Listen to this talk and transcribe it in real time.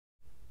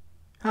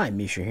Hi,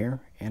 Misha here,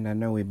 and I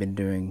know we've been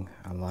doing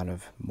a lot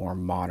of more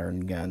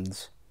modern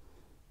guns,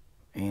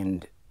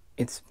 and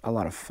it's a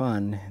lot of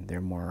fun.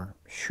 They're more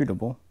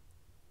shootable,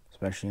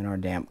 especially in our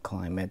damp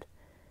climate,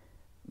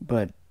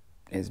 but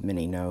as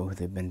many know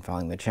who've been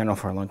following the channel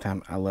for a long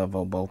time, I love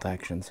old bolt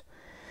actions.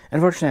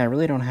 Unfortunately, I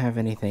really don't have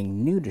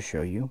anything new to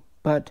show you,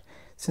 but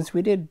since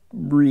we did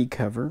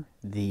recover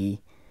the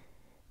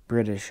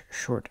British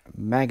short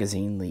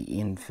magazine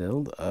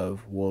Lee-Enfield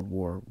of World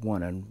War I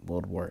and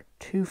World War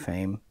II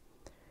fame,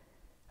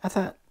 I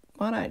thought,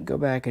 why not go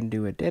back and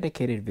do a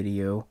dedicated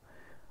video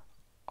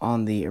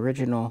on the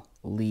original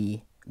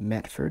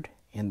Lee-Metford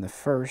and the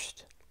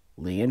first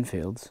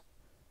Lee-Enfields,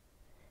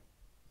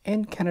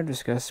 and kind of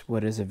discuss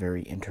what is a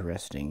very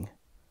interesting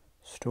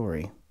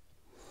story.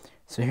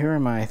 So here are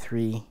my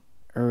three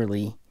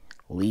early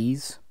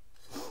Lees.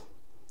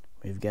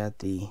 We've got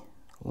the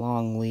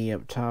long Lee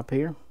up top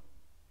here,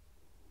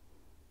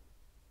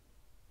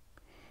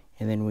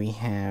 and then we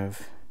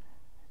have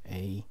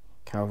a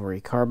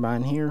Cavalry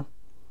Carbine here.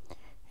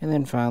 And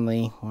then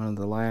finally, one of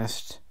the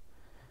last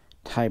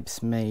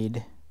types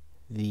made,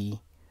 the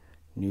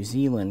New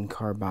Zealand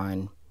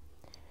Carbine,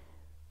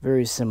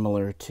 very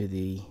similar to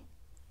the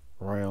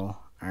Royal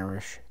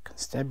Irish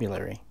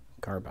Constabulary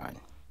Carbine.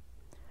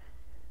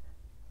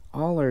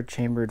 All are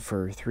chambered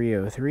for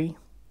 .303,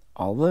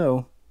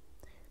 although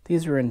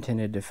these were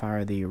intended to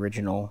fire the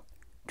original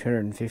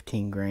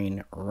 215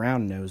 grain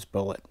round nose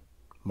bullet,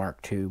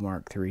 Mark II,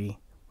 Mark III,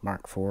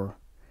 Mark IV,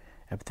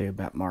 up to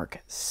about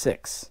Mark VI.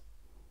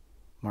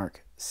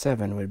 Mark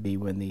VII would be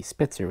when the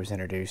Spitzer was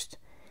introduced,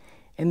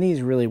 and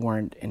these really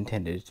weren't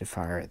intended to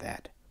fire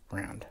that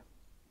round.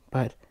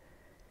 But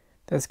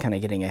that's kind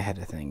of getting ahead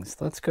of things.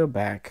 Let's go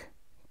back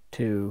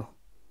to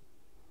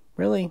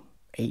really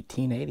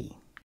 1880.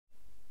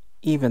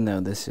 Even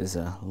though this is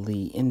a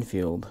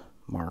Lee-Enfield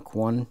Mark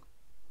I,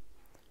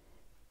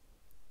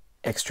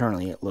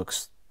 externally it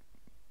looks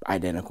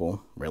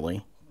identical,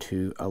 really,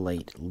 to a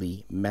late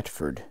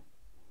Lee-Metford.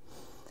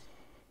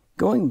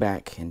 Going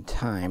back in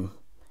time,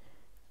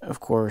 of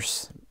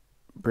course,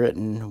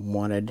 Britain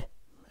wanted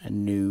a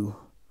new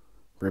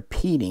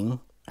repeating,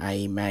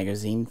 i.e.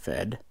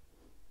 magazine-fed,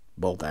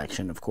 bolt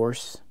action, of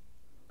course,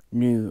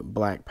 new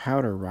black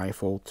powder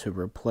rifle to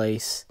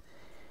replace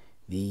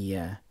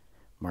the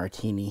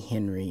Martini,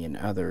 Henry, and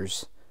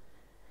others.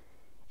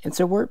 And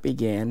so work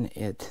began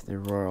at the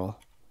Royal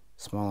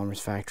Small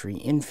Arms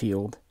Factory,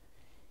 Enfield,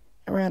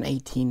 around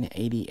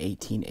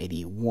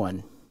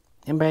 1880-1881.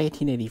 And by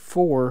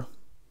 1884,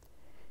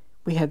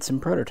 we had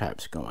some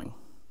prototypes going.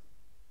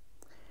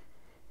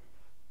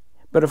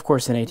 But of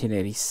course, in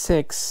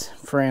 1886,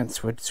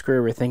 France would screw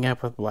everything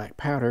up with black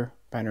powder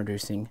by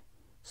introducing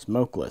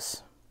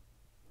smokeless.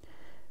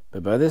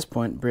 But by this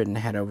point, Britain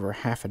had over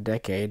half a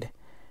decade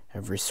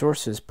of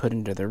resources put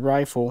into their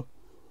rifle,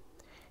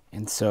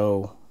 and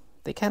so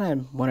they kind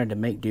of wanted to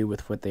make do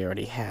with what they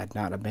already had,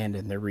 not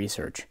abandon their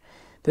research.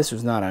 This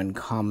was not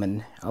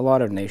uncommon. A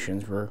lot of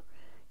nations were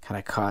kind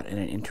of caught in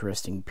an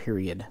interesting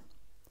period.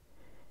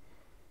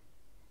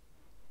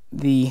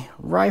 The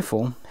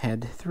rifle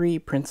had three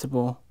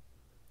principal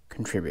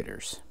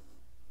contributors.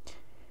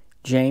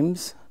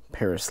 James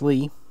Paris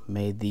Lee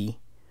made the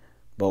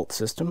bolt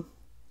system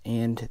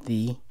and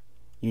the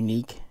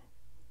unique,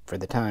 for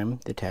the time,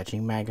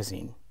 detaching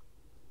magazine.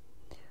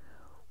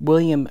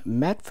 William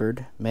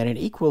Metford made an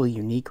equally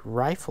unique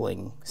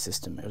rifling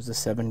system. It was a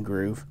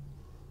 7-groove.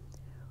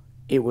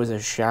 It was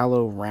a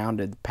shallow,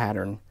 rounded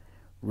pattern,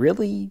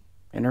 really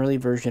an early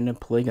version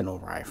of polygonal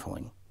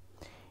rifling.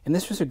 And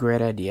this was a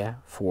great idea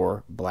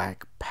for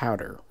black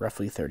powder,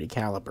 roughly .30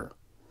 caliber.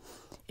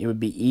 It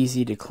would be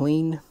easy to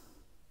clean,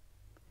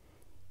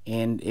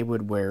 and it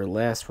would wear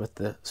less with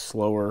the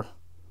slower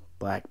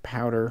black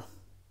powder.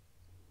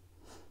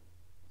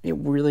 It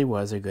really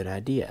was a good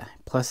idea.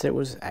 Plus, it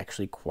was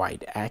actually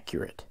quite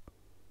accurate.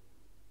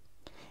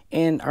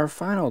 And our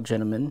final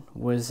gentleman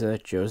was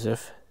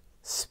Joseph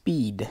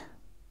Speed.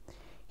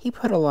 He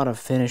put a lot of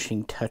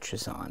finishing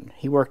touches on.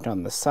 He worked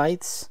on the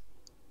sights,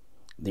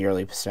 the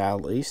early style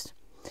at least,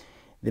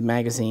 the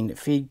magazine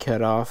feed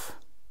cutoff,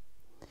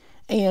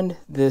 and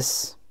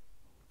this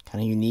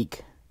kind of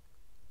unique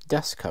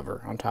dust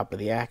cover on top of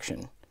the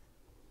action.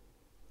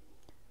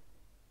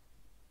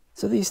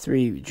 So these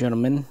three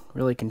gentlemen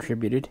really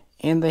contributed,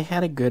 and they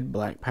had a good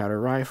black powder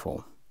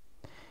rifle.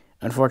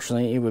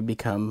 Unfortunately, it would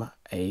become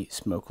a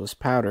smokeless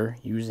powder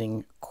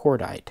using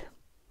cordite,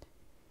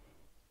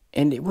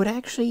 and it would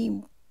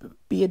actually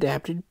be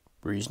adapted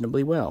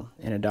reasonably well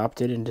and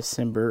adopted in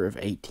December of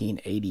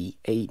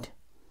 1888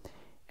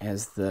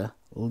 as the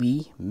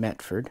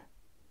Lee-Metford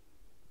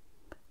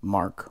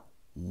Mark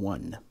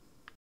I.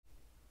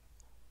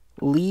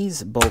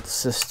 Lee's bolt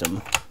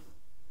system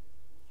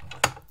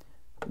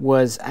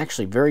was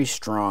actually very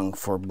strong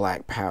for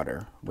black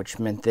powder, which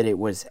meant that it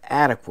was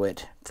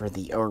adequate for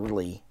the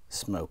early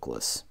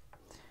smokeless.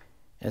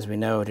 As we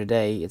know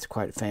today, it's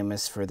quite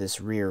famous for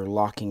this rear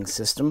locking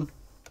system.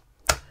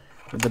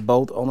 The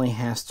bolt only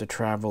has to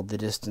travel the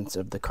distance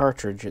of the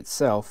cartridge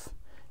itself,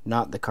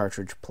 not the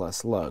cartridge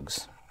plus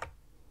lugs.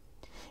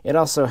 It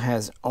also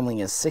has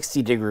only a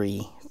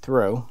 60-degree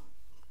throw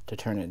to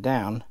turn it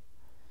down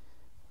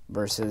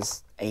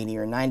versus 80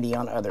 or 90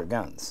 on other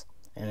guns.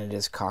 And it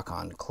is cock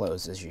on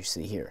close, as you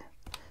see here.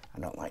 I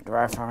don't like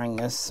dry firing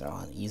this, so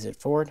I'll ease it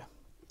forward.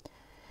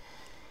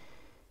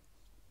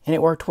 And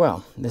it worked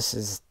well. This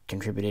has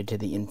contributed to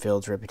the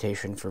Enfields'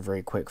 reputation for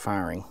very quick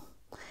firing.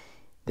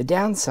 The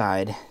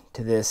downside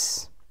to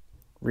this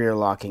rear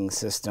locking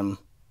system,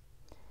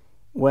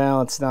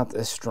 well, it's not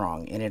as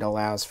strong, and it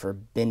allows for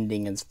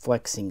bending and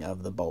flexing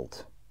of the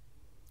bolt.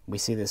 We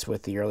see this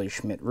with the early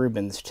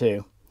Schmidt-Rubens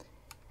too.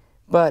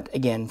 But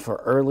again, for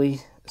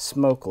early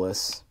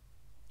smokeless,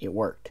 it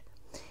worked.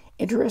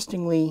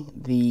 Interestingly,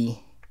 the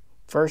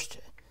first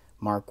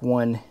Mark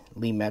I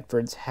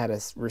Lee-Metfords had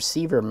a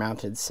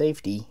receiver-mounted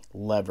safety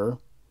lever,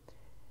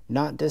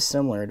 not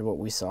dissimilar to what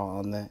we saw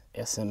on the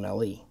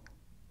SMLE.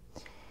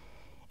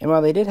 And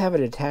while they did have a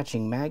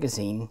detaching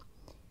magazine,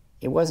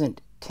 it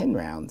wasn't 10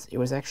 rounds, it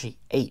was actually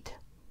 8,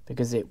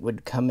 because it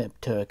would come up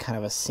to kind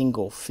of a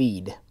single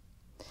feed.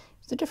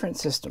 It's a different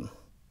system.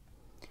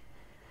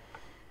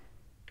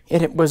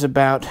 It was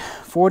about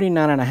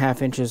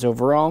 49.5 inches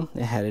overall.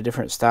 It had a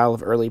different style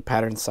of early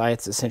pattern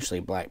sights, essentially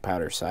black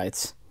powder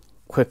sights.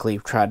 Quickly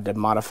tried to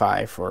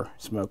modify for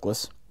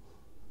smokeless.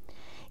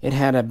 It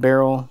had a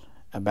barrel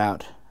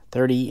about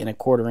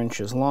 30.25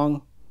 inches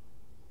long,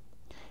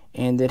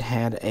 and it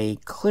had a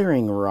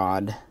clearing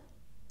rod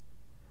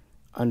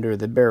under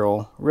the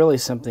barrel, really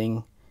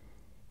something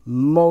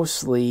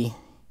mostly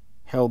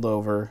held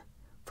over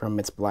from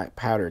its black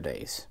powder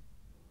days.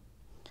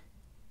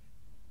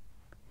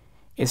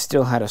 It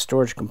still had a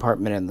storage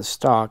compartment in the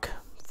stock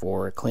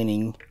for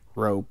cleaning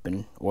rope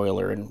and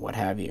oiler and what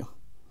have you.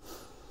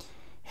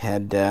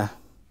 Had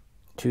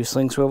 2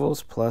 sling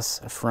swivels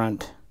plus a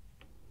front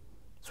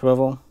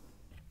swivel.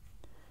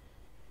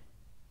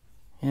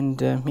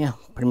 And yeah,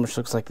 pretty much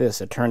looks like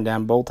this. A turned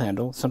down bolt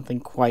handle,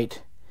 something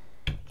quite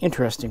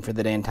interesting for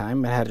the day and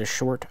time. It had a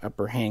short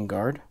upper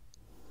handguard,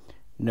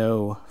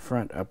 no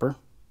front upper,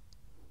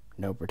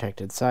 no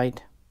protected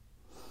sight.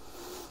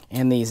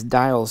 And these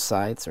dial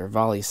sights, or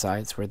volley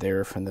sights, were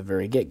there from the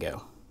very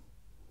get-go.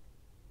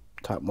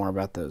 Talk more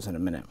about those in a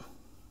minute.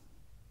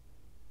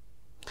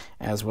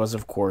 As was,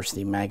 of course,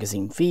 the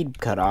magazine feed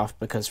cutoff,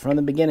 because from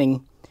the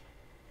beginning,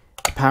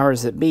 the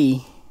powers that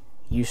be,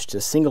 used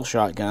to single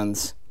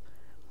shotguns,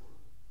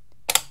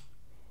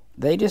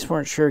 they just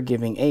weren't sure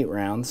giving 8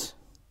 rounds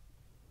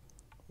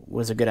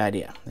was a good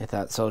idea. They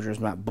thought soldiers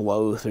might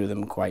blow through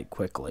them quite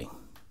quickly.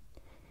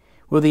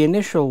 Well, the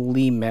initial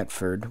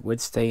Lee-Metford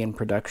would stay in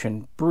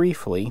production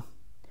briefly,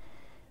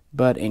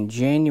 but in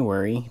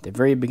January, the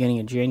very beginning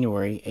of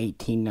January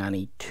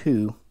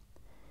 1892,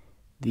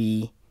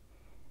 the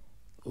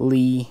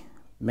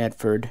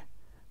Lee-Metford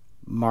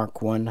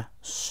Mark I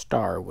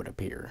Star would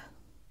appear.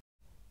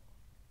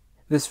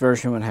 This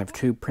version would have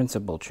 2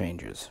 principal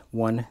changes.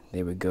 One,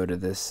 they would go to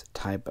this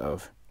type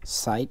of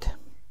sight.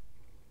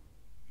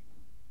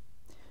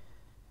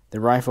 The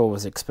rifle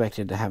was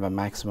expected to have a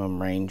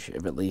maximum range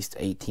of at least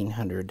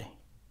 1,800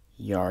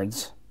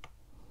 yards.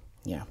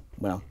 Yeah,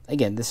 well,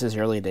 again, this is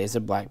early days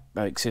of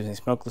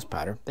smokeless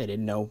powder. They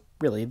didn't know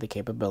really the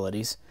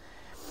capabilities.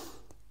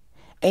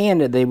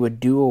 And they would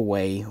do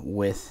away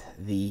with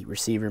the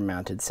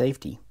receiver-mounted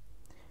safety.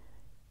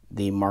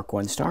 The Mark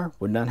I Star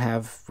would not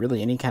have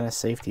really any kind of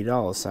safety at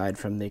all, aside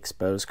from the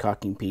exposed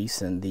cocking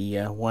piece and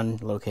the one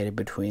located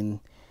between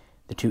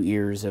the 2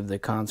 ears of the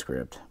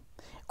conscript.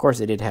 Of course,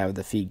 it did have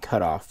the feed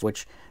cutoff,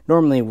 which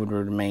normally would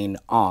remain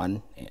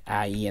on,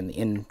 i.e. in the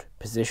in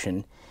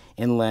position,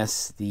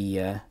 unless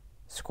the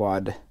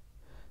squad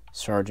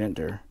sergeant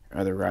or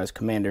otherwise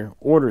commander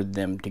ordered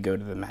them to go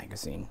to the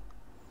magazine.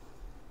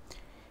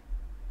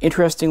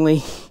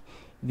 Interestingly,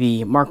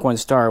 the Mark I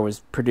Star was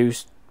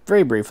produced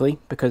very briefly,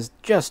 because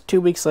just 2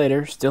 weeks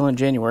later, still in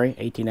January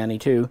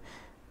 1892,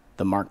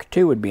 the Mark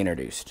II would be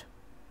introduced.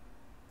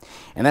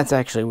 And that's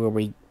actually where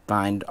we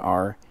find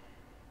our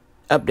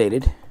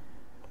updated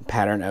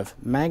pattern of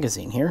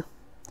magazine here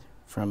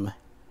from,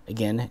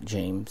 again,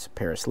 James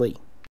Paris Lee.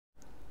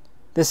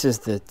 This is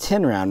the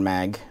 10-round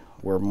mag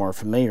we're more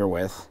familiar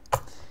with.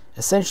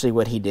 Essentially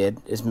what he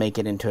did is make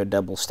it into a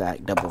double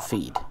stack, double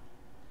feed.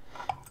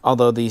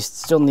 Although these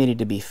still needed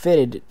to be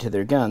fitted to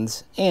their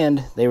guns,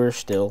 and they were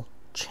still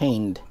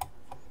chained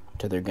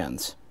to their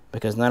guns,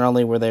 because not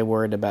only were they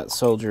worried about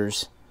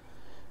soldiers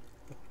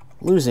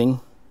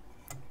losing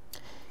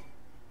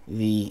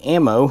the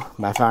ammo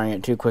by firing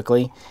it too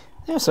quickly,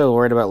 they also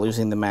worried about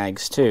losing the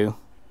mags too,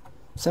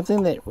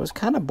 something that was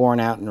kind of borne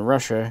out in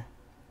Russia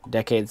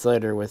decades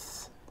later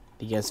with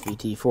the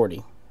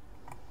SVT-40.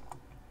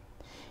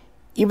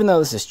 Even though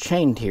this is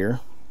chained here,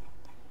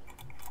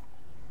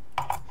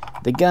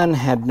 the gun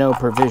had no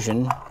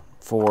provision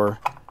for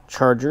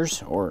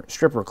chargers or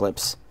stripper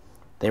clips.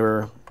 They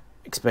were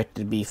expected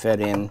to be fed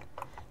in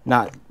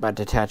not by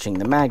detaching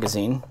the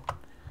magazine.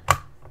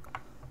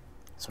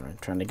 Sorry, I'm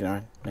trying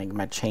to make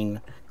my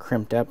chain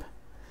crimped up,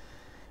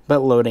 but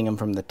loading them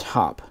from the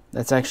top.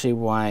 That's actually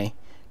why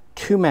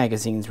 2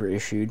 magazines were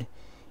issued,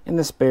 and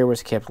the spare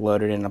was kept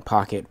loaded in a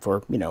pocket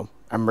for,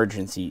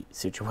 emergency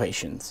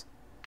situations.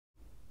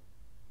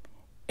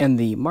 And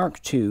the Mark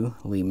II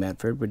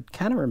Lee-Metford would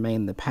kind of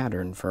remain the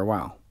pattern for a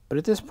while. But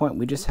at this point,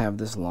 we just have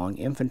this long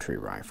infantry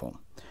rifle.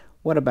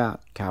 What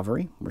about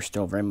cavalry? We're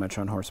still very much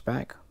on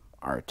horseback.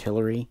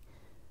 Artillery,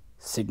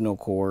 signal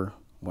corps,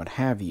 what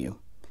have you.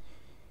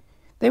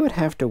 They would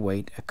have to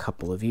wait a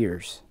couple of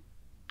years.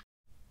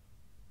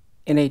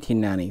 In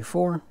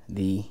 1894,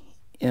 the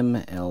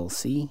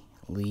MLC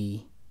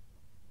Lee-Metford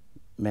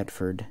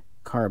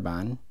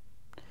Carbine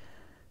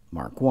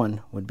Mark I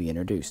would be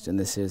introduced, and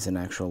this is an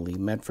actual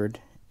Lee-Metford.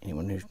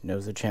 Anyone who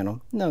knows the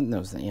channel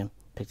knows that. Yeah,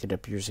 picked it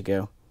up years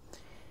ago.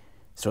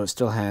 So it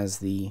still has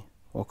the,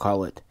 we'll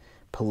call it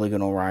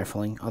polygonal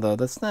rifling, although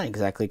that's not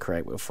exactly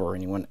correct before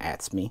anyone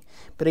asks me,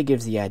 but it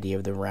gives the idea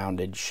of the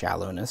rounded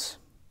shallowness.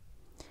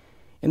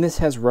 And this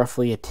has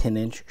roughly a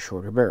 10-inch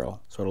shorter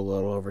barrel, so a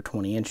little over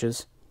 20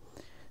 inches.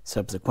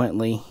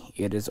 Subsequently,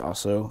 it is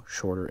also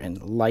shorter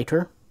and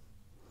lighter.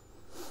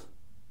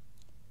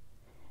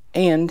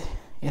 And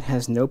it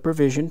has no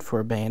provision for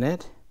a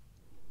bayonet.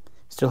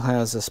 Still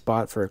has a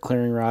spot for a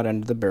clearing rod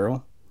under the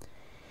barrel.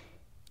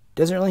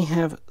 Doesn't really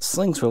have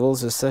sling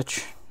swivels as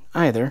such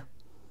either.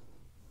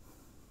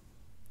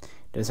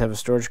 Does have a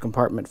storage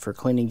compartment for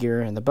cleaning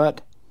gear in the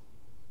butt.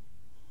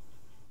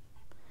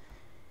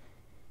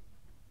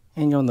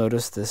 And you'll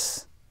notice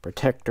this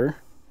protector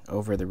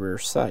over the rear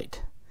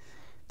sight.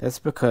 That's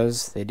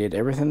because they did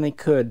everything they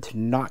could to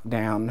knock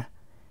down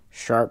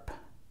sharp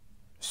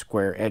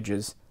square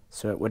edges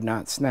so it would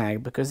not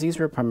snag, because these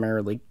were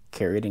primarily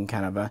carried in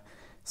kind of a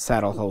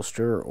saddle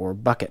holster or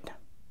bucket.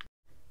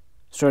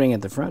 Starting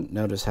at the front,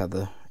 notice how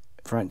the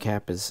front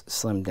cap is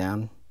slimmed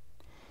down.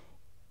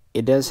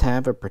 It does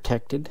have a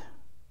protected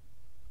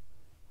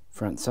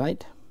front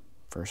sight,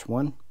 first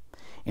one,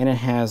 and it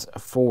has a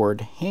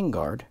forward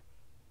handguard,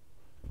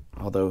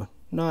 although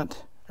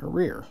not a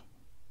rear.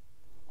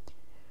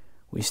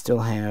 We still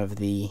have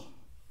the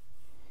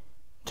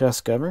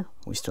tusk cover.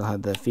 We still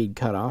have the feed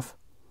cutoff.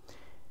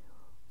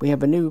 We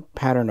have a new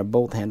pattern of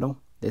bolt handle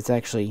that's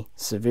actually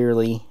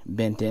severely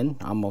bent in,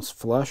 almost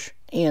flush,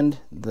 and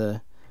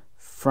the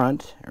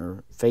front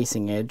or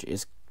facing edge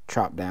is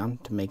chopped down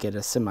to make it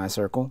a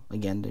semicircle,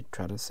 again to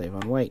try to save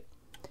on weight.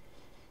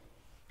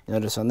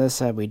 Notice on this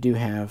side we do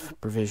have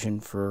provision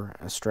for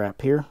a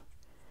strap here.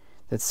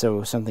 That's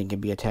so something can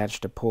be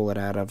attached to pull it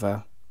out of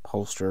a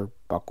holster,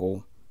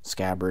 buckle,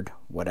 scabbard,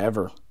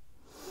 whatever.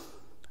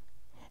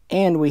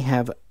 And we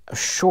have a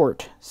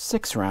short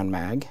 6-round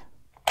mag,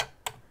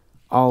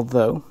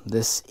 although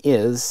this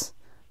is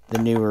the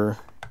newer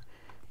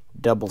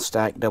double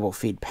stack, double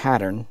feed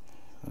pattern.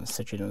 I'll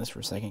sit you on this for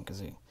a second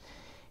because it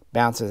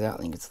bounces out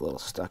and gets a little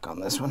stuck on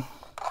this one.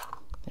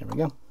 There we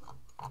go.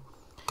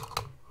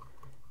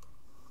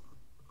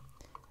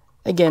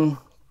 Again,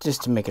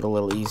 just to make it a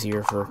little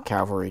easier for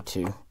cavalry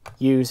to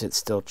use, it's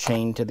still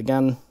chained to the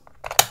gun.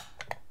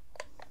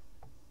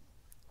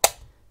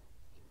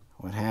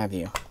 What have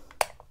you.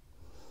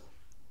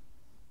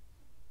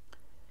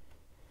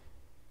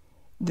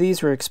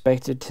 These were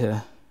expected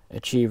to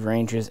achieve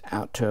ranges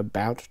out to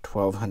about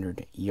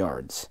 1,200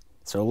 yards.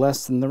 So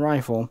less than the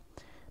rifle,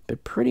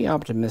 but pretty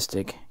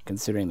optimistic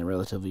considering the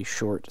relatively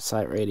short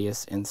sight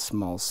radius and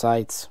small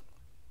sights.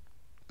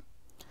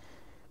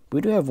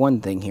 We do have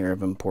one thing here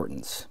of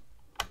importance.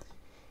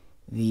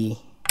 The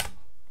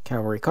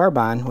Cavalry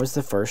Carbine was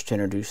the first to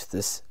introduce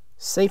this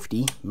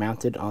safety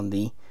mounted on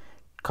the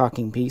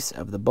cocking piece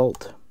of the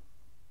bolt.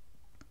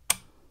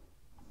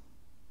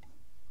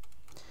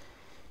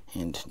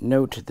 And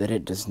note that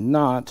it does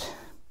not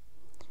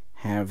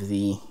have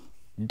the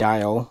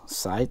dial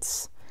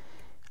sights,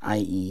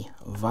 i.e.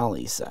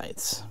 volley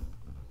sights.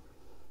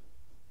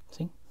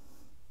 See?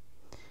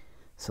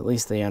 So at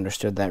least they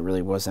understood that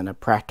really wasn't a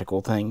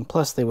practical thing.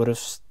 Plus they would have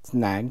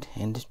snagged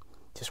and it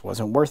just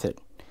wasn't worth it.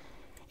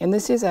 And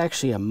this is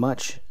actually a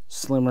much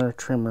slimmer,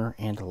 trimmer,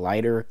 and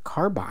lighter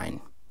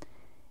carbine.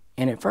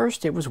 And at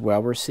first it was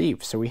well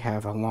received. So we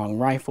have a long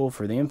rifle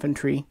for the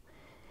infantry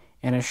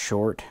and a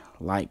short,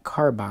 light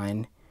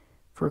carbine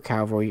for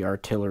cavalry,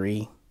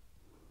 artillery,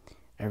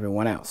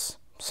 everyone else.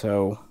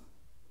 So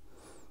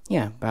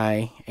yeah,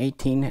 by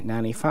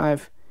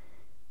 1895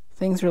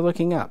 things are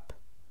looking up,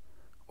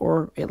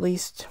 or at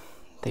least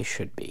they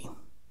should be.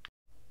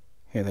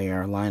 Here they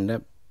are lined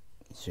up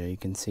so you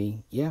can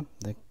see, yeah,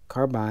 the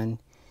carbine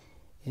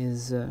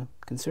is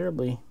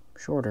considerably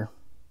shorter.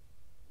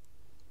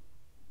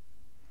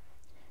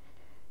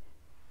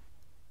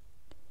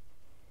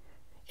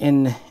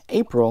 In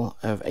April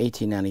of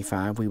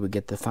 1895, we would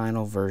get the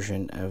final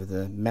version of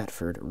the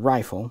Metford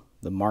rifle,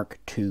 the Mark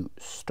II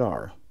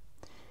Star.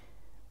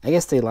 I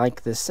guess they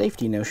like this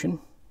safety notion.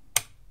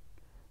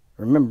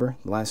 Remember,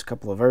 the last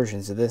couple of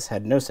versions of this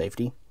had no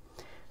safety.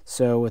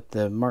 So with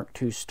the Mark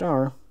II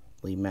Star,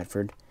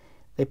 Lee-Metford,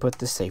 they put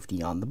the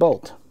safety on the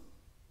bolt.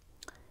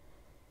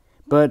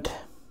 But,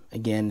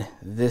 again,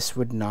 this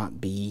would not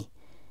be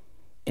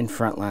in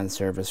frontline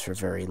service for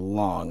very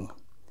long.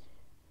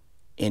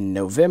 In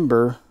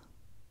November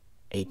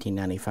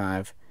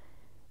 1895,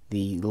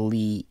 the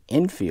Lee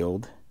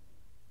Enfield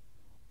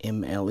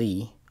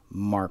MLE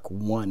Mark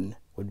I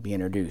would be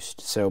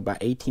introduced. So by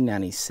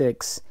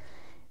 1896,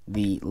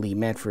 the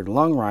Lee-Metford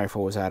long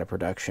rifle was out of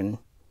production,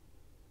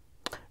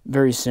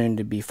 very soon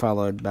to be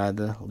followed by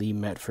the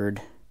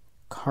Lee-Metford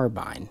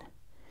Carbine.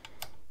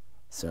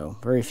 So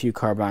very few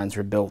carbines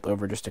were built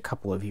over just a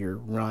couple of year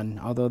run,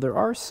 although there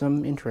are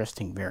some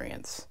interesting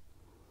variants.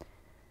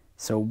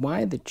 So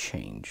why the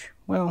change?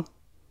 Well,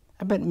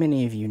 I bet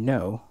many of you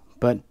know,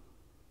 but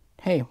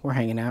hey, we're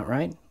hanging out,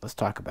 right? Let's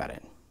talk about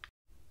it.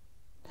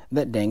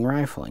 That dang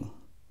rifling.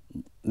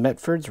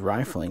 Metford's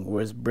rifling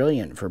was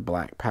brilliant for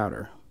black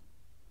powder.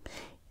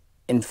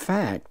 In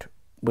fact,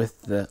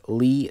 with the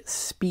Lee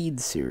Speed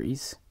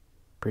series,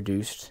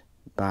 produced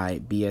by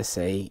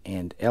BSA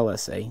and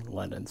LSA,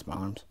 London's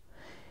Bombs,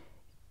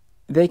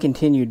 they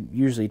continued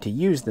usually to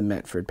use the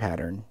Metford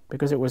pattern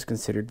because it was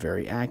considered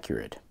very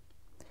accurate.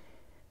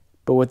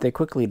 But what they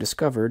quickly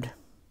discovered,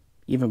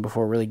 even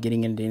before really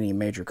getting into any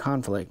major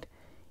conflict,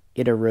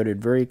 it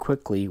eroded very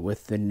quickly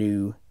with the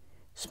new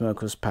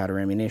smokeless powder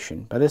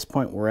ammunition. By this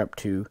point, we're up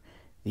to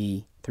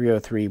the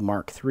 .303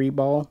 Mark III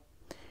ball,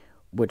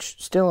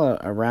 which still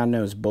a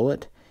round-nosed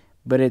bullet,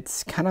 but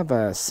it's kind of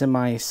a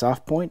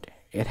semi-soft point.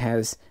 It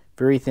has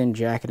very thin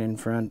jacket in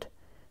front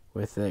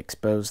with the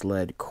exposed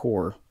lead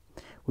core.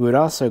 We would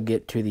also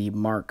get to the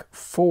Mark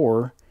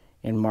IV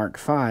and Mark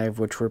V,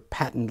 which were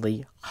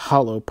patently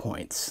hollow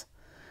points.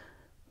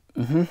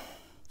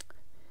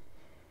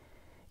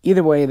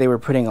 Either way, they were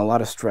putting a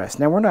lot of stress.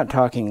 Now, we're not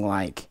talking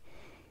like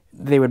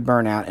they would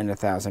burn out in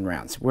 1,000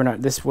 rounds. We're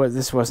not. This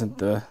wasn't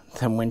the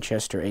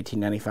Winchester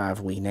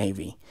 1895 Lee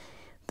Navy.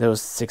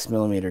 Those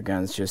 6mm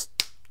guns just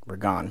were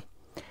gone.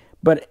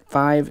 But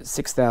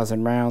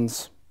 5,000-6,000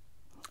 rounds,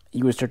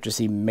 you would start to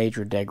see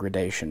major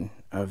degradation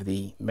of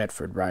the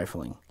Metford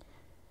rifling.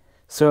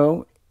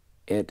 So,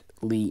 at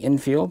Lee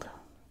Enfield,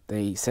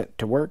 they set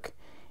to work,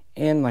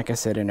 and like I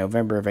said, in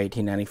November of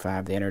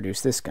 1895, they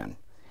introduced this gun.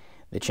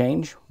 The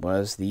change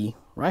was the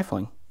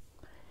rifling.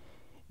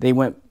 They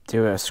went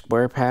to a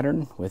square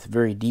pattern with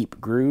very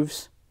deep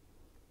grooves,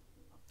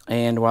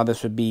 and while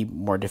this would be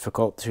more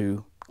difficult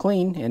to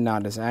clean and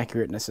not as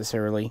accurate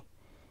necessarily,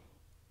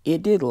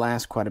 it did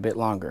last quite a bit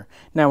longer.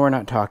 Now, we're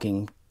not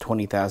talking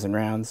 20,000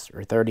 rounds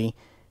or 30,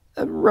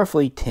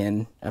 roughly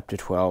 10 up to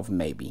 12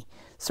 maybe.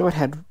 So it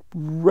had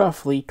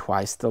roughly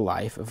twice the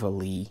life of a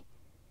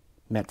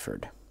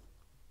Lee-Metford.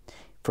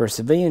 For a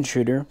civilian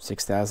shooter,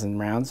 6,000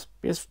 rounds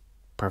is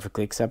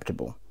perfectly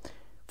acceptable.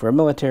 For a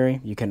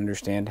military, you can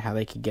understand how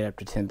they could get up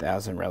to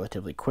 10,000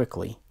 relatively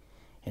quickly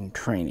in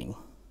training.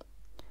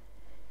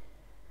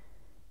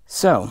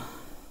 So,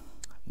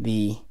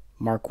 the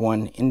Mark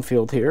I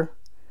Enfield here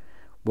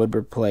would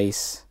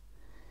replace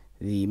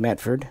the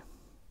Metford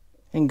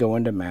and go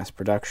into mass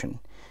production.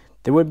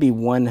 There would be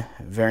one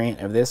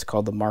variant of this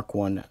called the Mark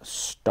I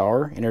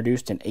Star,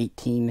 introduced in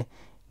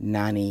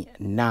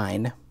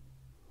 1899,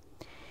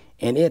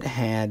 and it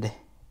had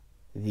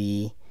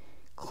the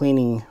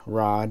cleaning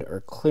rod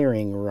or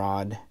clearing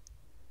rod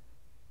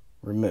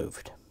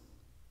removed.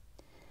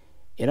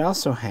 It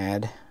also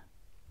had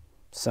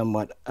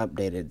somewhat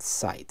updated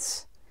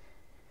sights.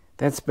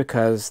 That's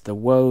because the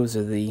woes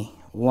of the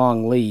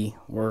Long Lee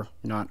were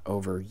not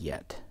over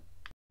yet.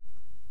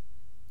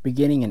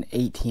 Beginning in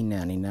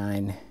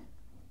 1899,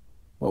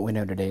 what we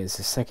know today as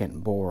the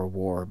Second Boer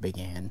War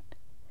began,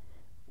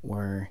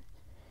 where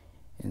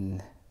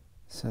in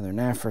southern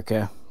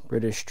Africa,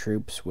 British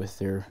troops with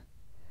their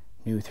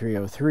new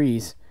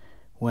 303s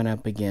went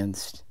up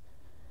against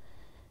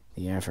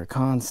the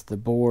Afrikaans, the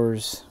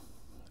Boers,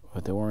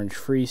 with the Orange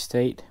Free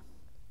State,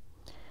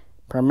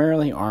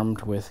 primarily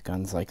armed with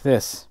guns like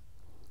this.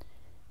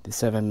 The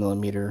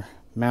 7mm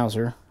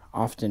Mauser,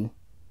 often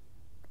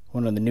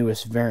one of the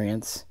newest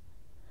variants,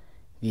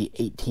 the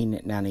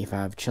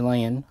 1895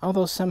 Chilean,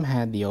 although some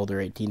had the older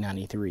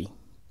 1893.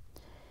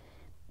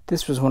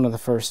 This was one of the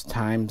first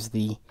times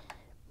the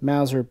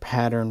Mauser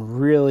pattern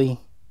really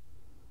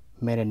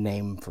made a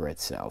name for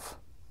itself.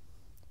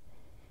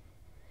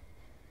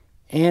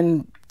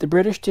 And the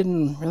British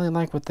didn't really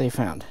like what they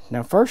found.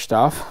 Now, first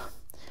off,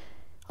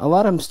 a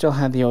lot of them still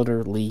had the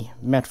older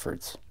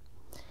Lee-Metfords.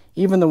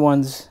 Even the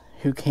ones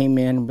who came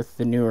in with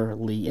the newer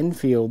Lee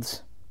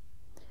Enfields,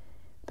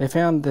 they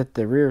found that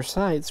the rear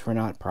sights were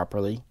not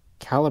properly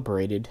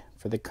calibrated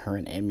for the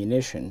current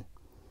ammunition.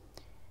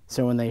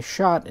 So when they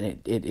shot at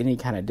any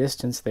kind of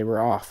distance, they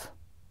were off.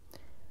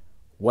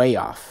 Way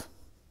off.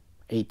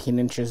 18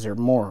 inches or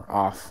more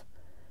off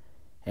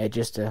at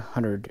just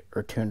 100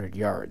 or 200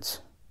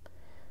 yards.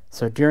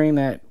 So during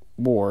that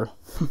war,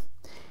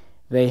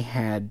 they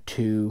had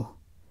to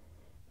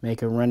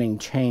make a running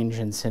change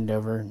and send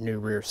over new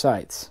rear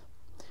sights.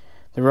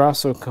 There were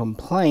also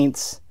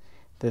complaints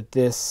that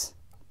this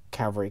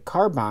Cavalry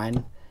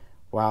carbine,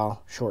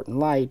 while short and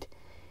light,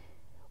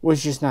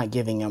 was just not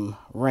giving them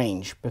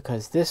range,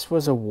 because this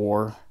was a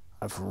war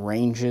of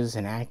ranges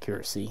and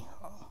accuracy.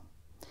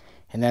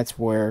 And that's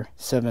where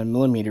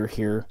 7mm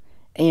here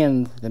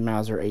and the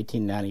Mauser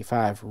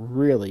 1895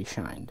 really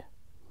shined.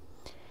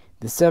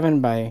 The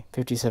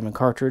 7x57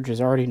 cartridge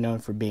is already known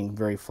for being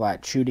very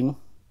flat shooting,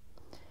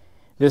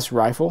 This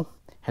rifle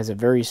has a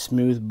very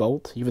smooth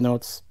bolt, even though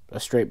it's a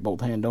straight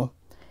bolt handle.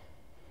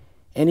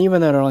 And even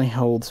though it only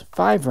holds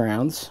 5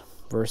 rounds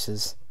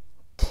versus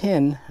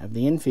 10 of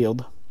the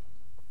Enfield,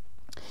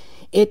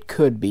 it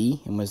could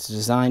be, and was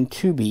designed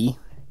to be,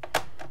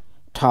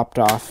 topped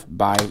off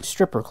by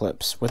stripper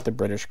clips, what the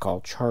British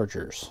call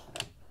chargers.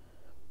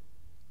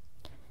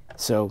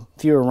 So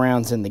fewer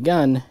rounds in the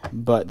gun,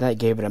 but that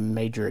gave it a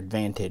major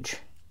advantage.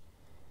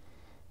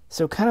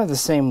 So kind of the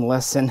same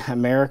lesson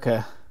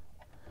America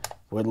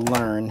would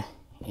learn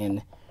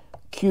in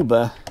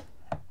Cuba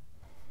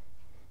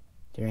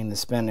during the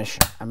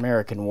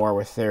Spanish-American War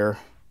with their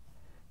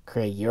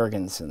Craig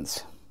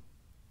Jorgensens.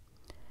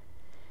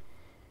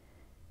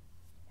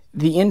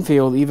 The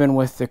Enfield, even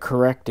with the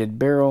corrected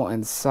barrel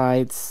and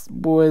sights,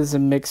 was a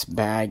mixed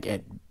bag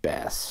at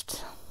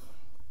best.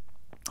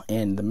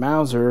 And the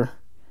Mauser,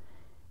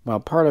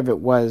 well, part of it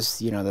was,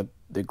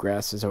 the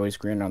grass is always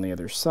green on the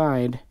other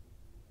side.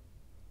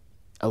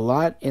 A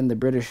lot in the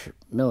British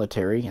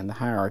military and the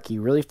hierarchy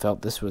really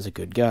felt this was a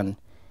good gun.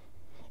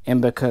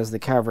 And because the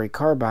Cavalry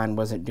Carbine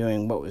wasn't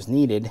doing what was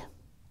needed,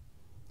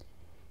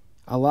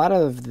 a lot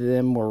of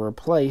them were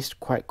replaced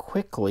quite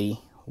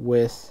quickly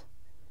with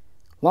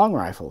long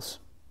rifles,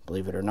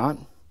 believe it or not.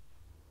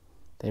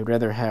 They'd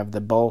rather have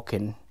the bulk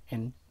and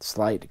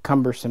slight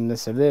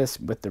cumbersomeness of this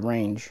with the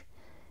range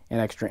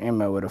and extra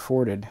ammo it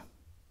afforded.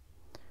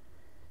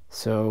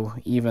 So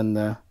even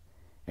the,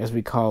 as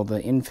we call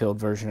the Enfield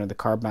version of the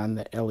carbine,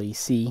 the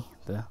LEC,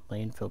 the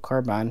Lee-Enfield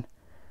Carbine,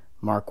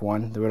 Mark I,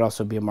 there would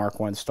also be a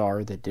Mark I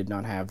Star that did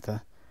not have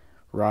the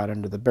rod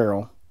under the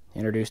barrel,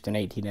 introduced in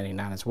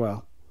 1889 as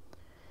well,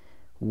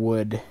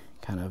 would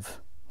kind of,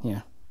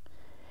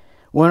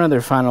 One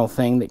other final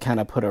thing that kind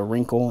of put a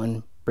wrinkle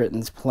in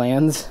Britain's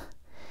plans.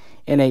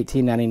 In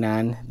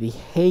 1899, the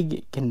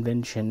Hague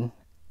Convention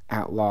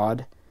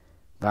outlawed,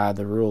 via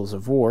the rules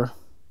of war,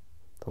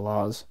 the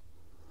laws,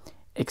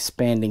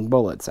 expanding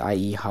bullets,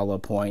 i.e. hollow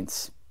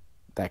points,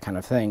 that kind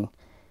of thing.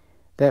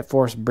 That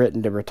forced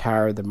Britain to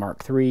retire the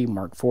Mark III,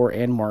 Mark IV,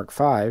 and Mark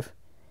V,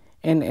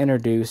 and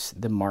introduce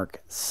the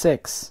Mark VI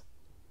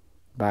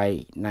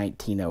by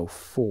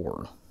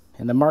 1904.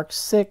 And the Mark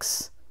VI,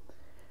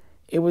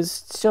 it was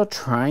still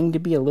trying to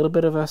be a little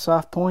bit of a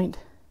soft point,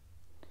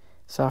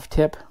 soft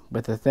tip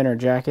with a thinner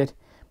jacket,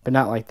 but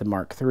not like the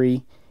Mark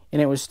III,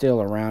 and it was still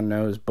a round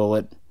nose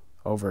bullet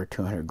over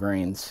 200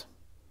 grains.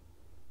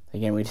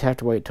 Again, we'd have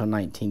to wait till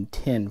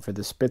 1910 for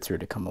the Spitzer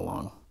to come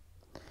along.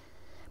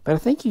 But I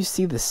think you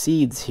see the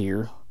seeds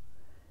here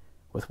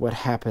with what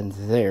happened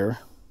there.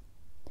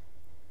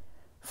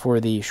 For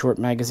the short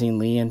magazine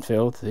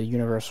Lee-Enfield, the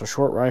universal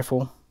short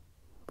rifle,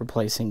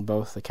 replacing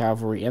both the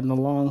cavalry and the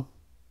long.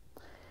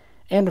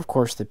 And of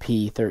course the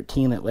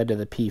P-13 that led to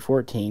the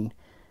P-14,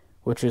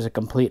 which was a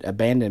complete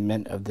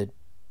abandonment of the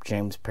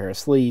James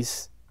Paris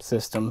Lee's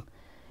system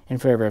in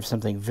favor of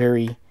something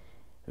very,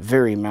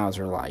 very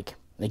Mauser-like.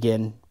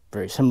 Again,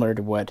 very similar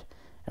to what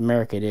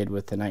America did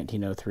with the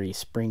 1903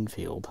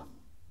 Springfield.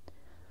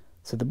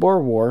 So the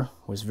Boer War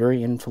was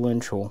very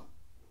influential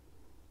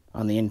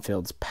on the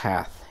Enfield's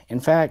path. In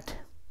fact,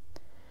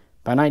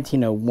 by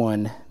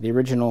 1901, the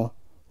original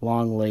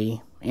Long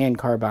Lee and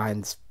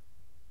Carbine's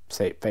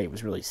fate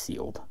was really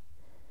sealed.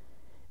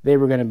 They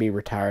were going to be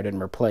retired and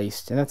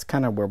replaced, and that's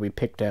kind of where we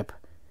picked up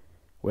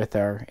with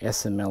our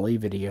SMLE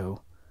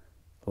video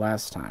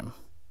last time.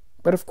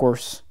 But of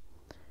course,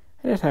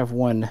 I did have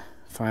one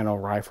final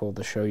rifle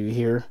to show you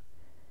here,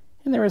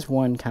 and there is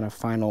one kind of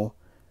final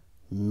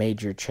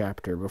major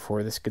chapter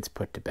before this gets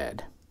put to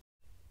bed.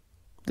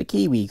 The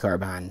Kiwi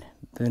Carbine,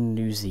 the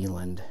New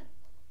Zealand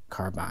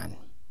Carbine.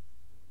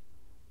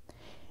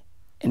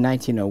 In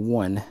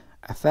 1901,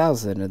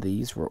 1,000 of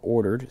these were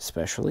ordered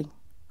specially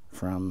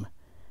from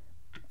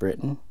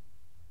Britain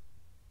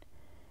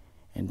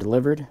and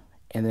delivered,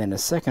 and then a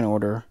second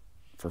order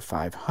for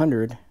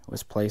 500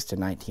 was placed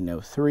in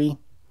 1903,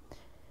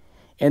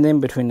 and then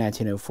between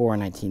 1904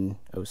 and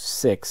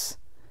 1906,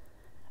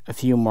 a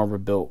few more were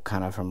built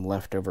kind of from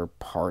leftover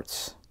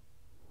parts,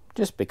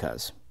 just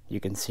because.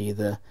 You can see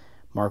the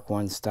Mark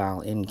I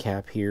style end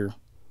cap here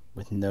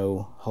with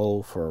no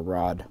hole for a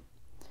rod.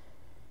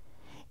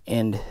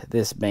 And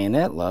this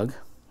bayonet lug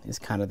is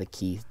kind of the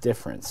key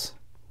difference.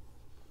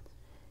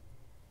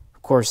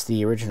 Of course,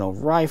 the original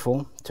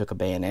rifle took a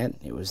bayonet.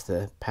 It was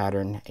the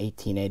pattern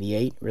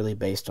 1888, really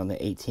based on the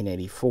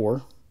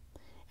 1884.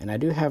 And I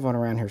do have one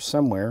around here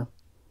somewhere.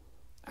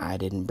 I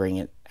didn't bring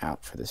it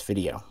out for this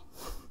video.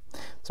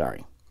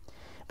 Sorry.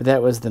 But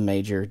that was the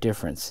major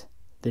difference.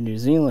 The New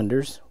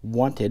Zealanders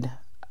wanted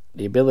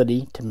the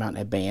ability to mount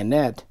a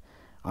bayonet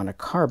on a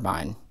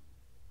carbine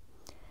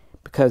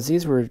because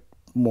these were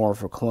more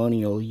for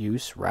colonial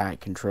use,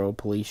 riot control,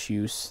 police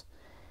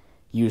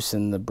use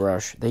in the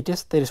brush. They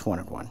just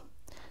wanted one.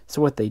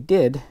 So what they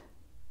did,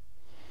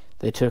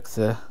 they took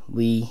the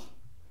Lee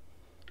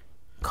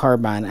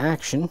carbine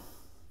action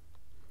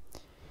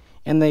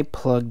and they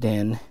plugged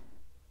in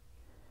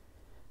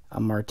a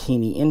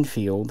Martini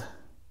Enfield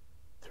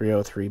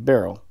 303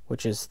 barrel,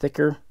 which is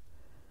thicker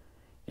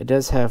It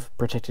does have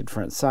protected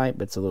front sight,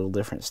 but it's a little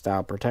different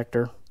style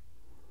protector.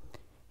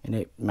 And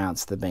it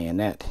mounts the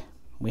bayonet.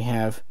 We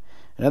have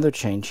another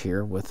change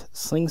here with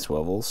sling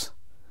swivels,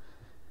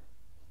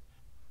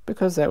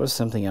 because that was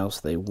something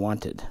else they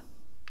wanted.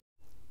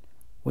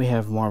 We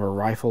have more of a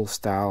rifle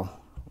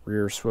style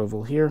rear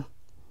swivel here,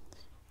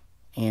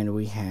 and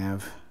we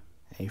have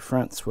a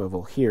front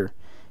swivel here.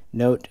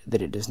 Note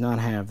that it does not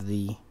have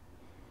the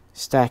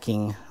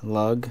stacking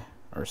lug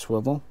or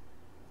swivel,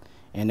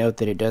 and note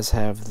that it does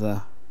have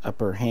the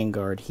upper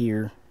handguard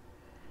here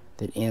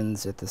that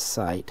ends at the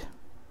sight.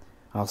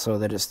 Also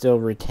that it still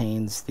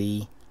retains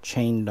the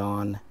chained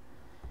on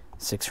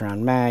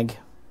 6-round mag,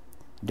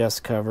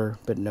 dust cover,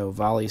 but no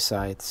volley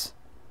sights,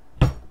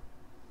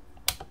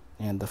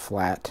 and the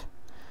flat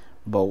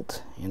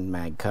bolt and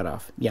mag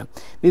cutoff. Yeah,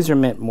 these are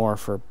meant more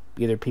for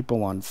either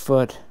people on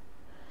foot.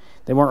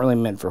 They weren't really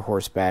meant for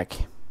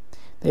horseback.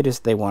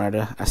 They wanted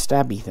a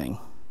stabby thing.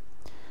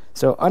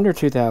 So under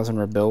 2,000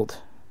 were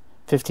built,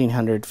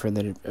 1,500 for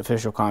the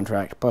official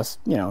contract, plus,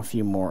 you know, a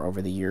few more over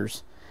the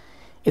years.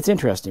 It's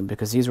interesting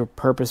because these were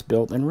purpose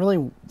built, and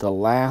really the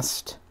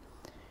last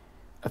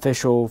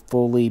official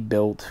fully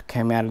built,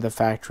 came out of the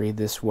factory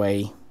this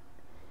way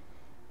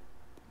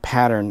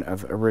pattern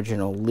of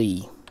original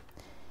Lee.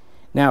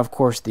 Now, of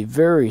course, the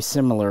very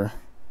similar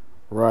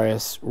Royal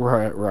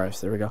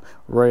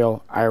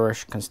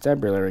Irish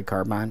Constabulary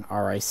Carbine,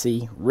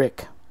 RIC,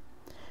 RIC,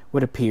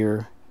 would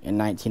appear in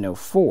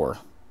 1904.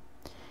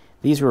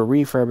 These were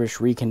refurbished,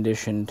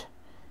 reconditioned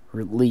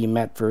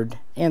Lee-Metford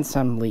and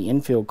some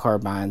Lee-Enfield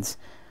carbines,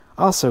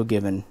 also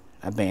given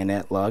a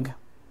bayonet lug.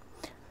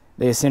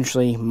 They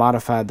essentially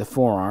modified the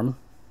forearm,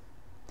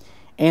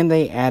 and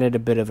they added a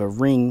bit of a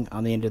ring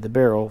on the end of the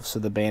barrel so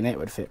the bayonet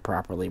would fit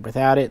properly.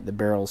 Without it, the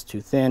barrel's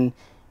too thin,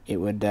 it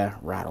would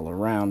rattle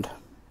around.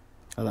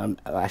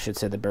 I should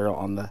say the barrel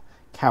on the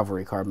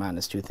Cavalry carbine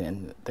is too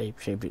thin. They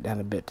shaved it down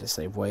a bit to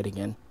save weight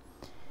again.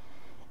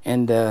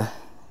 And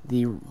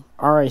the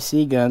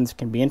RIC guns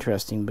can be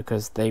interesting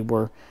because they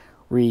were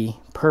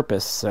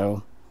repurposed,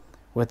 so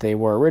what they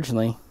were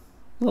originally,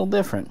 a little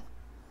different.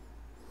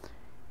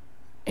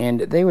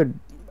 And they would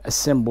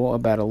assemble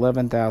about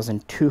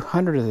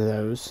 11,200 of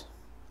those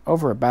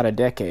over about a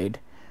decade,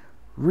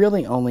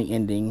 really only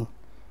ending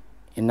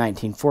in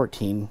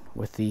 1914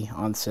 with the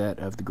onset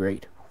of the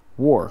Great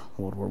War,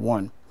 World War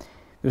I.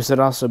 This would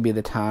also be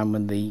the time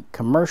when the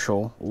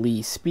commercial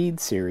Lee Speed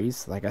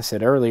series, like I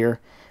said earlier,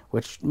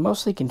 which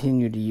mostly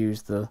continued to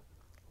use the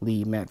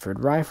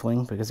Lee-Metford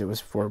rifling because it was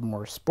for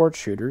more sports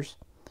shooters,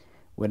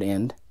 would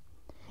end.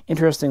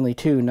 Interestingly,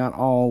 too, not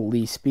all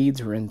Lee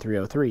Speeds were in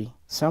 303.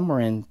 Some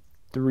were in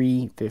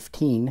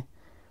 315,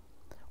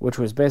 which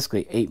was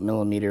basically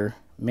 8mm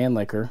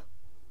Mannlicher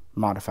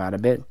modified a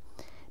bit,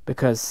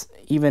 because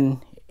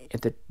even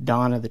at the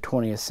dawn of the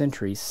 20th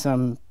century,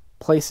 some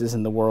places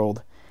in the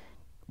world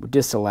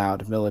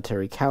disallowed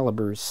military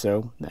calibers,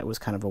 so that was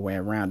kind of a way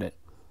around it.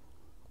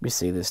 We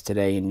see this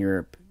today in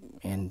Europe,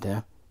 and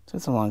so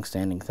it's a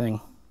long-standing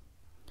thing.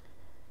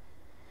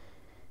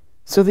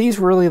 So these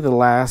were really the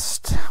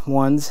last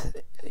ones.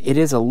 It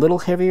is a little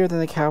heavier than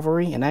the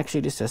Cavalry, and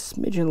actually just a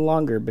smidgen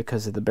longer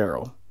because of the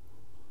barrel.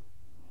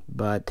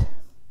 But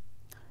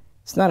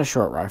it's not a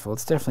short rifle.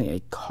 It's definitely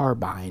a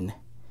carbine,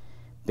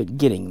 but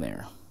getting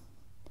there.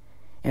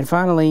 And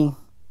finally,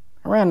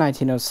 around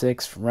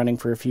 1906, running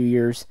for a few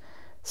years,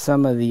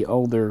 some of the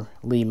older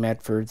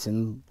Lee-Metfords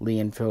and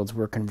Lee-Enfields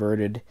were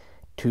converted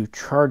to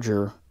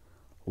charger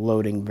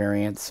loading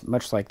variants,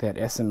 much like that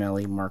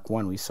SMLE Mark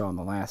I we saw in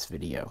the last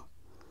video.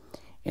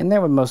 And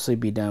that would mostly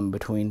be done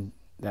between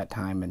that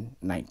time and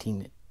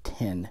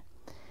 1910,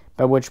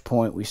 by which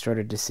point we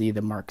started to see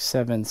the Mark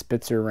VII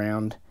Spitzer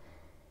around.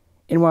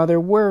 And while there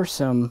were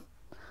some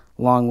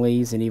long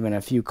Lees and even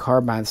a few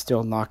carbines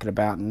still knocking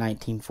about in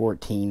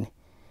 1914,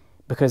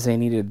 because they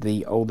needed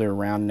the older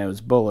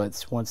round-nosed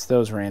bullets, once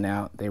those ran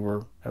out, they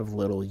were of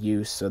little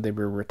use, so they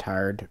were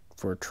retired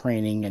for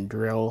training and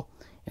drill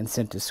and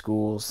sent to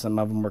schools. Some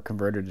of them were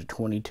converted to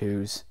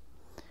 22s,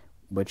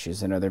 which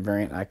is another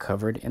variant I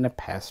covered in a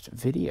past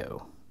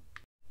video.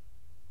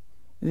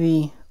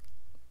 The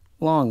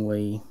long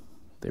Lee,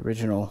 the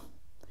original,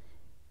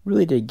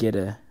 really did get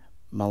a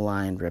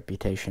maligned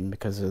reputation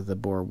because of the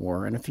Boer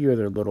War and a few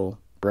other little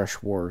brush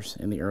wars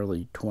in the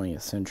early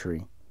 20th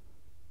century.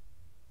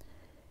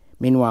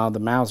 Meanwhile, the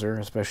Mauser,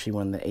 especially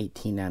when the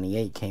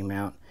 1898 came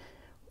out,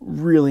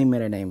 really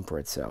made a name for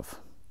itself.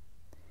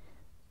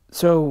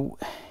 So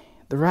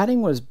the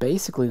writing was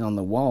basically on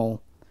the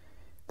wall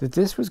that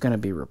this was going to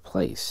be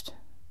replaced.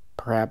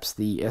 Perhaps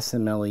the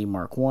SMLE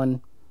Mark I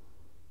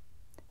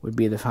would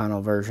be the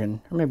final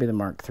version, or maybe the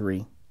Mark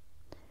III.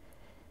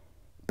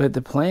 But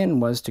the plan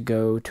was to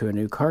go to a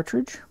new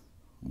cartridge,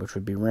 which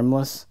would be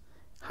rimless,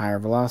 higher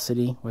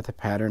velocity, with a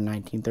pattern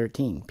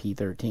 1913,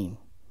 P13,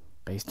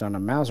 based on a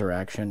Mauser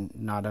action,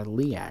 not a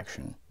Lee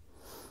action.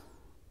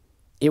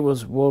 It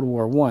was World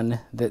War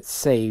I that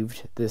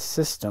saved this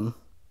system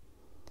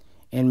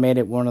and made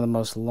it one of the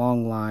most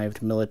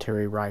long-lived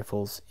military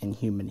rifles in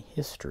human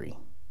history,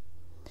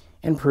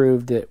 and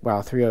proved that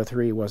while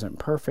 303 wasn't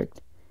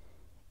perfect,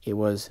 it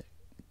was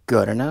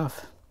good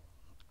enough.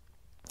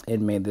 It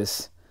made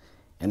this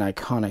an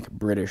iconic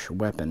British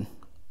weapon.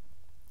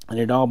 And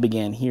it all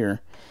began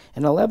here.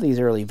 And I love these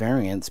early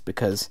variants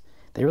because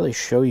they really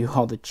show you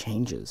all the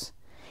changes.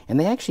 And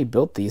they actually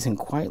built these in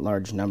quite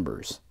large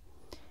numbers.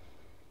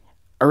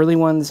 Early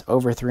ones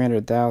over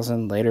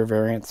 300,000, later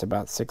variants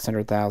about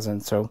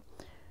 600,000. So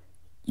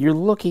you're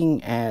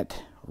looking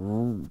at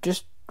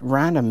just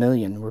around 1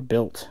 million were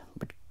built,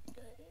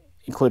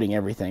 including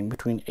everything,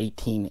 between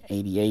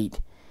 1888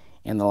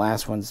 and the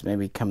last ones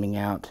maybe coming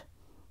out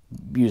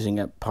using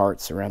up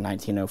parts around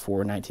 1904,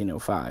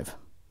 1905.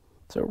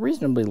 So a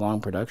reasonably long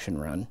production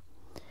run.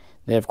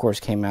 They, of course,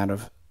 came out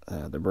of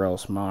the Burrell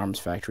Small Arms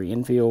Factory,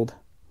 Enfield,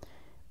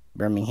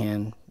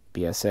 Birmingham,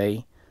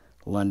 BSA,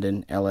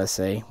 London,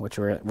 LSA, which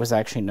was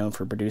actually known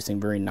for producing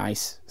very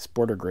nice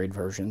sporter-grade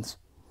versions.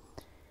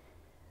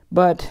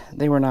 But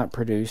they were not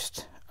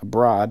produced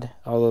abroad,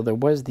 although there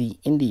was the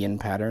Indian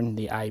pattern,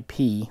 the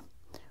IP,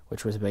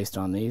 which was based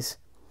on these.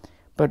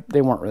 But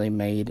they weren't really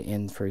made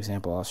in, for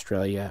example,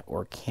 Australia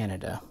or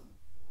Canada.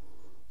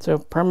 So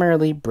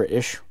primarily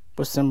British,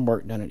 with some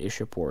work done at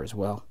Ishapore as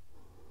well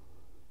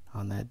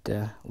on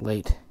that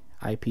late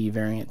IP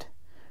variant,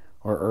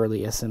 or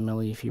early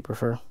SMLE if you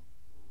prefer.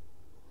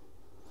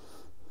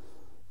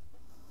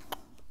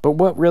 But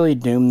what really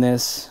doomed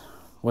this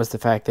was the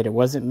fact that it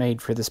wasn't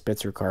made for the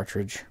Spitzer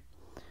cartridge,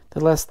 the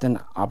less than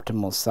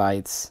optimal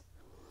sights,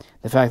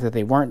 the fact that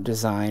they weren't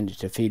designed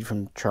to feed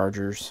from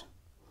chargers,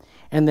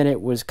 and that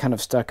it was kind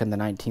of stuck in the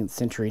 19th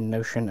century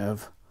notion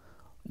of,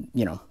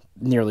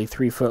 nearly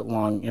 3-foot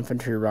long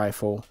infantry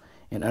rifle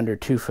and under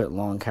 2-foot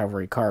long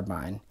cavalry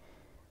carbine.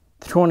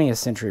 The 20th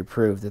century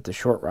proved that the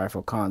short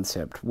rifle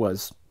concept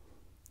was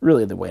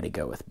really the way to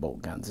go with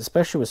bolt guns,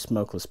 especially with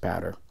smokeless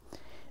powder.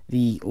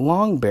 The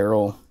long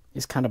barrel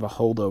is kind of a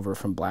holdover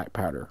from black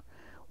powder,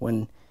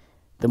 when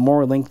the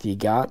more length you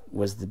got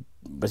was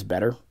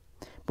better.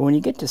 But when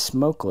you get to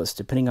smokeless,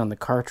 depending on the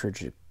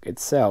cartridge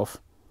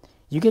itself,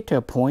 you get to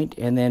a point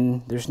and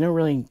then there's no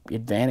really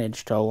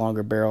advantage to a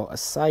longer barrel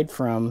aside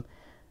from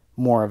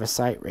more of a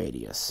sight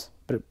radius.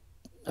 But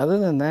other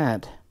than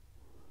that,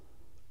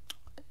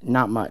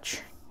 not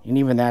much. And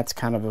even that's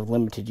kind of a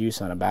limited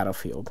use on a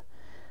battlefield.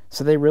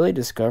 So they really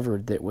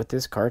discovered that with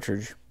this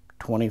cartridge,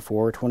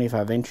 24,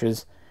 25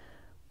 inches,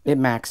 it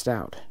maxed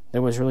out.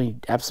 There was really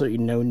absolutely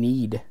no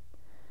need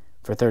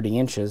for 30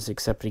 inches,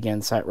 except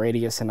again, sight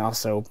radius and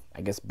also,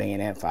 I guess,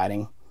 bayonet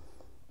fighting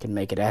can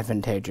make it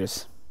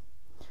advantageous.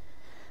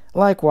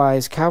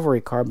 Likewise,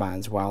 cavalry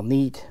carbines, while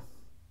neat,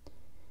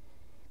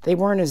 they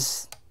weren't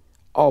as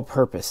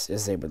all-purpose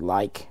as they would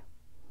like,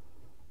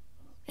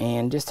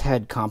 and just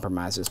had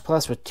compromises.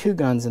 Plus, with 2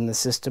 guns in the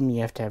system,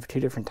 you have to have 2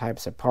 different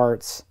types of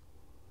parts.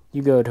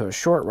 You go to a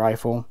short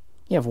rifle,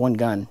 you have 1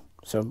 gun,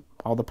 so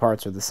all the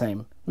parts are the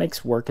same.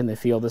 Makes work in the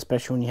field,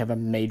 especially when you have a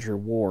major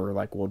war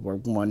like World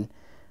War I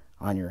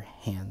on your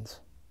hands.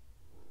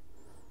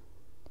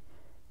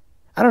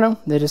 I don't know,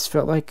 they just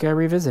felt like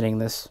revisiting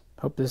this.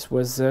 Hope this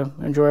was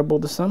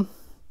enjoyable to some.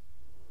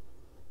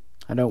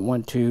 I don't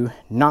want to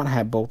not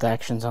have bolt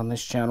actions on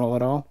this channel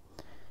at all.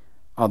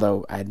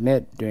 Although I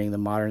admit doing the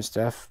modern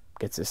stuff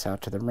gets us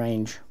out to the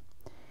range.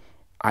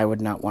 I would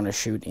not want to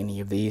shoot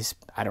any of these.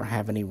 I don't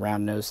have any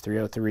round nose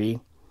 303.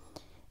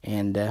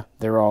 And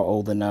they're all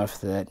old enough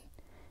that,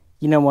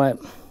 you know what?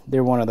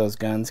 They're one of those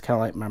guns, kind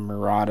of like my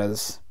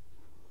Muratas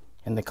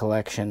in the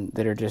collection,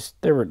 that are just,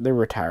 they're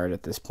retired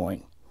at this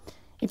point.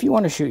 If you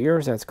want to shoot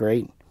yours, that's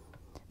great.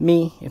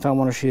 Me, if I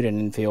want to shoot an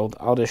Enfield,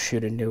 I'll just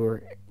shoot a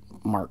newer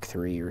Mark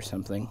III or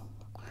something.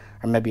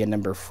 Or maybe a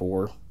number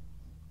 4.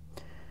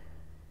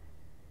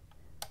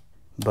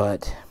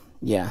 But,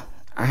 yeah,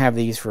 I have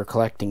these for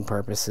collecting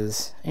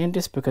purposes, and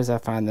just because I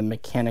find them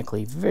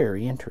mechanically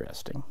very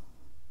interesting.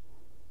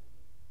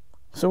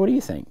 So what do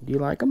you think? Do you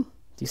like them?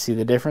 Do you see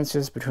the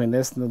differences between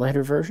this and the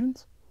later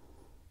versions?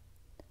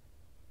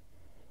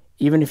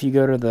 Even if you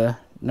go to the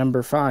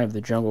number 5,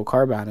 the Jungle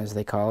Carbine as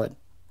they call it,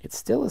 it's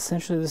still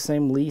essentially the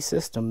same Lee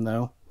system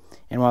though.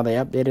 And while they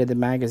updated the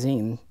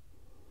magazine,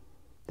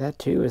 that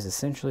too is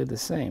essentially the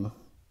same.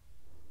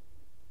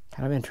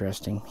 Kind of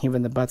interesting.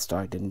 Even the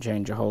buttstock didn't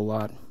change a whole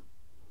lot.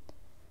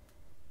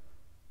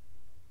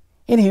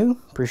 Anywho,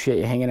 appreciate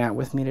you hanging out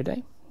with me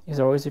today. As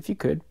always, if you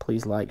could,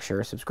 please like,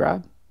 share,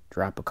 subscribe,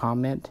 drop a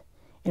comment.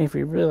 And if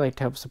you'd really like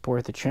to help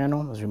support the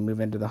channel as we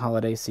move into the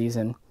holiday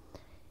season,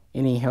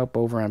 any help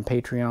over on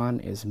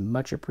Patreon is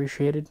much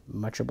appreciated,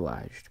 much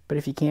obliged. But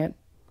if you can't,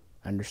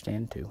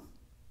 understand too.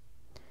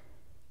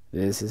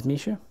 This is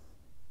Misha.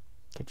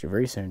 Catch you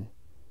very soon.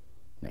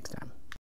 Next time.